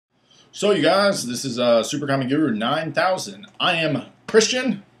So you guys, this is SuperKamiGuru9000. I am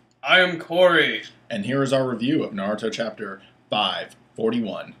Christian. I am Corey. And here is our review of Naruto Chapter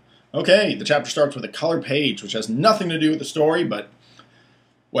 541. Okay, the chapter starts with a color page, which has nothing to do with the story, but,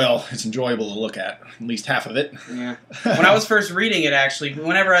 well, it's enjoyable to look at least half of it. Yeah. When I was first reading it, actually,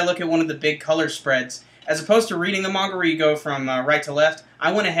 whenever I look at one of the big color spreads, as opposed to reading the manga where you go from right to left,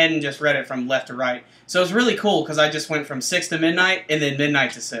 I went ahead and just read it from left to right. So it was really cool because I just went from 6 to midnight and then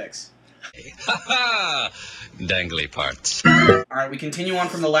midnight to 6. Ha Dangly parts. Alright, we continue on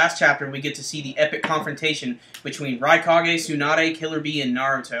from the last chapter. We get to see the epic confrontation between Raikage, Tsunade, Killer Bee, and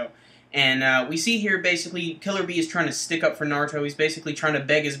Naruto. And we see here, basically, Killer Bee is trying to stick up for Naruto. He's basically trying to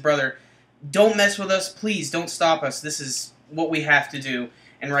beg his brother, don't mess with us, please, don't stop us. This is what we have to do.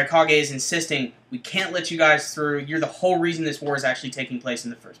 And Raikage is insisting, we can't let you guys through. You're the whole reason this war is actually taking place in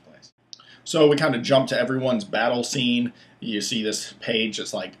the first place. So we kind of jump to everyone's battle scene. You see this page,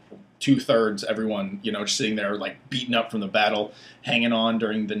 it's like two-thirds everyone, just sitting there like beaten up from the battle, hanging on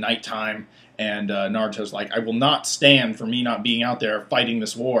during the nighttime. And Naruto's like, I will not stand for me not being out there fighting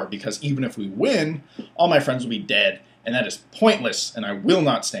this war, because even if we win, all my friends will be dead. And that is pointless, and I will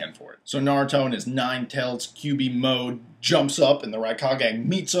not stand for it. So Naruto in his Nine-Tails QB mode jumps up, and the Raikage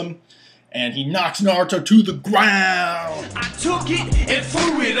meets him, and he knocks Naruto to the ground. I took it and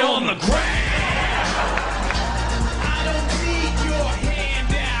threw it on the ground. I don't need your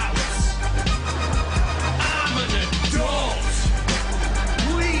handouts. I'm an adult.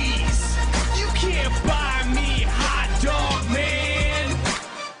 Please, you can't buy me hot dog, man.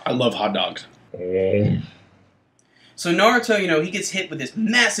 I love hot dogs. So Naruto, he gets hit with this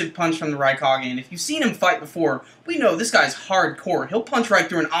massive punch from the Raikage, and if you've seen him fight before, we know this guy's hardcore. He'll punch right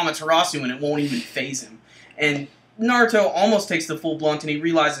through an Amaterasu and it won't even faze him. And Naruto almost takes the full blunt, and he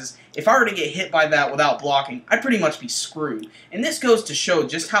realizes, if I were to get hit by that without blocking, I'd pretty much be screwed. And this goes to show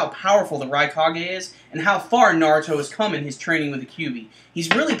just how powerful the Raikage is, and how far Naruto has come in his training with the Kyuubi. He's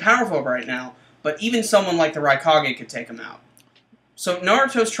really powerful right now, but even someone like the Raikage could take him out. So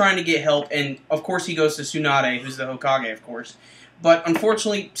Naruto's trying to get help, and of course he goes to Tsunade, who's the Hokage, of course. But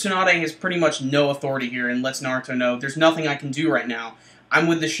unfortunately, Tsunade has pretty much no authority here and lets Naruto know, there's nothing I can do right now. I'm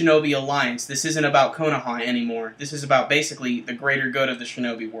with the Shinobi Alliance. This isn't about Konoha anymore. This is about basically the greater good of the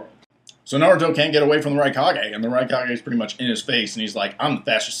Shinobi world. So Naruto can't get away from the Raikage, and the Raikage is pretty much in his face, and he's like, I'm the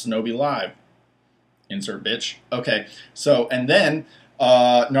fastest Shinobi alive. Insert bitch. Okay, so, and then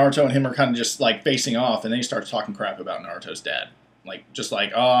Naruto and him are kind of just like facing off, and then he starts talking crap about Naruto's dad. Just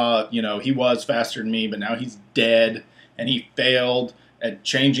like, he was faster than me, but now he's dead, and he failed at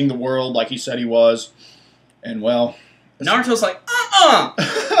changing the world like he said he was. And, well... Naruto's like,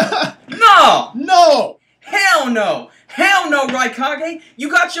 no! No! Hell no! Hell no, Raikage! You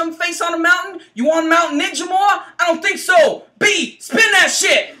got your face on a mountain? You on Mount Ninja more? I don't think so! B! Spin that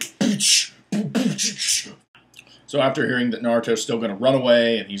shit! So after hearing that Naruto's still going to run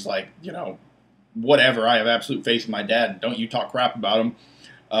away, and he's like, whatever, I have absolute faith in my dad, and don't you talk crap about him,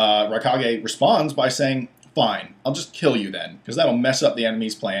 Raikage responds by saying, fine, I'll just kill you then, because that'll mess up the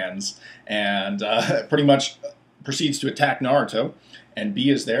enemy's plans, and pretty much proceeds to attack Naruto, and B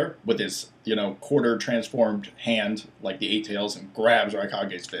is there with his, quarter-transformed hand, like the Eight Tails, and grabs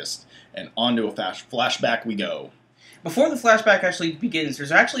Raikage's fist, and onto a flashback we go. Before the flashback actually begins,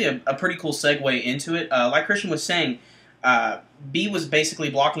 there's actually a pretty cool segue into it. Like Christian was saying, B was basically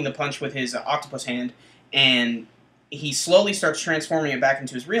blocking the punch with his octopus hand, and he slowly starts transforming it back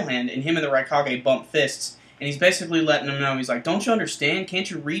into his real hand, and him and the Raikage bump fists, and he's basically letting him know, he's like, don't you understand? Can't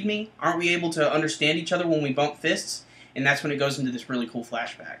you read me? Aren't we able to understand each other when we bump fists? And that's when it goes into this really cool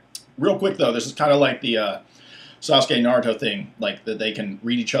flashback. Real quick, though, this is kind of like the Sasuke-Naruto thing, like that they can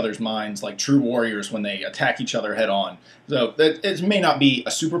read each other's minds like true warriors when they attack each other head-on. So it may not be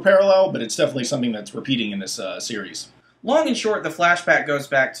a super parallel, but it's definitely something that's repeating in this series. Long and short, the flashback goes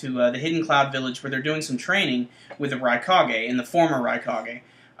back to the Hidden Cloud Village, where they're doing some training with the Raikage and the former Raikage.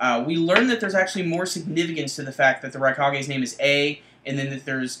 We learn that there's actually more significance to the fact that the Raikage's name is A, and then that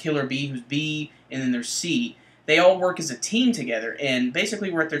there's Killer Bee, who's B, and then there's C. They all work as a team together, and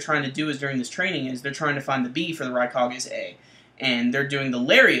basically what they're trying to do is during this training is they're trying to find the B for the Raikage's A. And they're doing the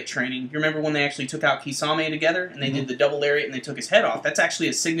lariat training. You remember when they actually took out Kisame together, and they did the double lariat and they took his head off? That's actually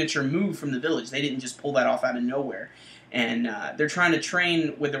a signature move from the village. They didn't just pull that off out of nowhere. And they're trying to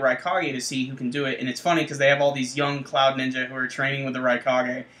train with the Raikage to see who can do it. And it's funny because they have all these young Cloud Ninja who are training with the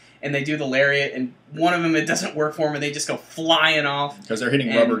Raikage, and they do the lariat, and one of them, it doesn't work for them, and they just go flying off. Because they're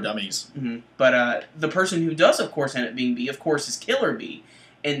hitting rubber dummies. But the person who does, of course, end up being B, of course, is Killer Bee.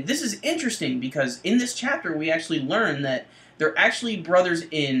 And this is interesting because in this chapter, we actually learn that they're actually brothers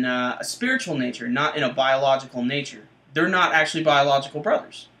in a spiritual nature, not in a biological nature. They're not actually biological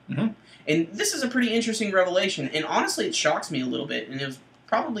brothers. Mm-hmm. And this is a pretty interesting revelation, and honestly, it shocks me a little bit, and it was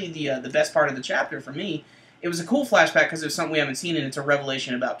probably the best part of the chapter for me. It was a cool flashback because it was something we haven't seen, and it's a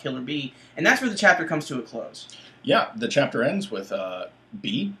revelation about Killer B, and that's where the chapter comes to a close. Yeah, the chapter ends with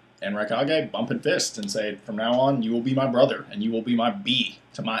B and Raikage bumping fists and say, from now on, you will be my brother, and you will be my B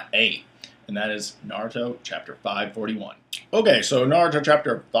to my A. And that is Naruto chapter 541. Okay, so Naruto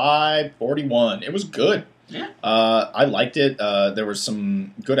chapter 541. It was good. Yeah. I liked it. There was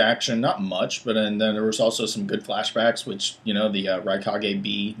some good action, not much, but then there was also some good flashbacks, which, you know, the Raikage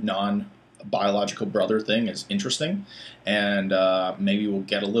B non-biological brother thing is interesting. And maybe we'll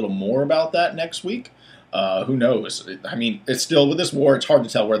get a little more about that next week. Who knows? I mean, it's still, with this war, it's hard to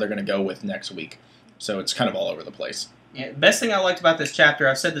tell where they're going to go with next week. So it's kind of all over the place. Yeah, best thing I liked about this chapter,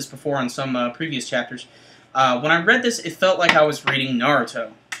 I've said this before on some previous chapters, when I read this, it felt like I was reading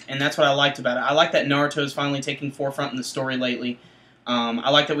Naruto. And that's what I liked about it. I like that Naruto is finally taking forefront in the story lately. I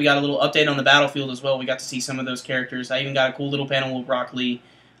like that we got a little update on the battlefield as well. We got to see some of those characters. I even got a cool little panel with Rock Lee.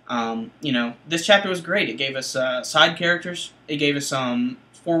 You know, this chapter was great. It gave us side characters. It gave us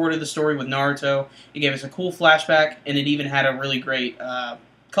forward of the story with Naruto. It gave us a cool flashback, and it even had a really great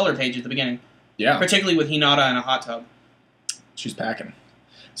color page at the beginning. Yeah. Particularly with Hinata in a hot tub. She's packing.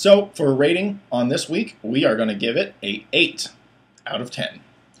 So, for a rating on this week, we are going to give it a 8 out of 10.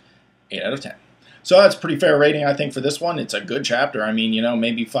 8 out of 10. So that's a pretty fair rating, I think, for this one. It's a good chapter. I mean, you know,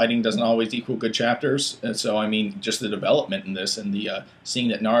 maybe fighting doesn't always equal good chapters. And so, I mean, just the development in this and the seeing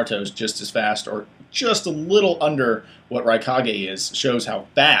that Naruto is just as fast or just a little under what Raikage is shows how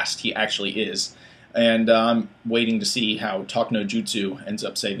fast he actually is. And I'm waiting to see how Talk no Jutsu ends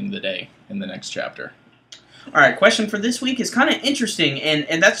up saving the day in the next chapter. All right, question for this week is kind of interesting,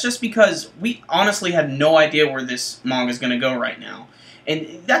 and that's just because we honestly have no idea where this manga is going to go right now.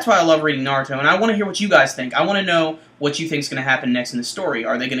 And that's why I love reading Naruto, and I want to hear what you guys think. I want to know what you think is going to happen next in the story.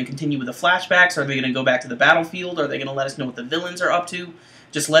 Are they going to continue with the flashbacks? Are they going to go back to the battlefield? Are they going to let us know what the villains are up to?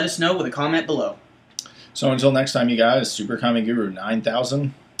 Just let us know with a comment below. So until next time, you guys,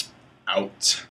 SuperKamiGuru9000 out.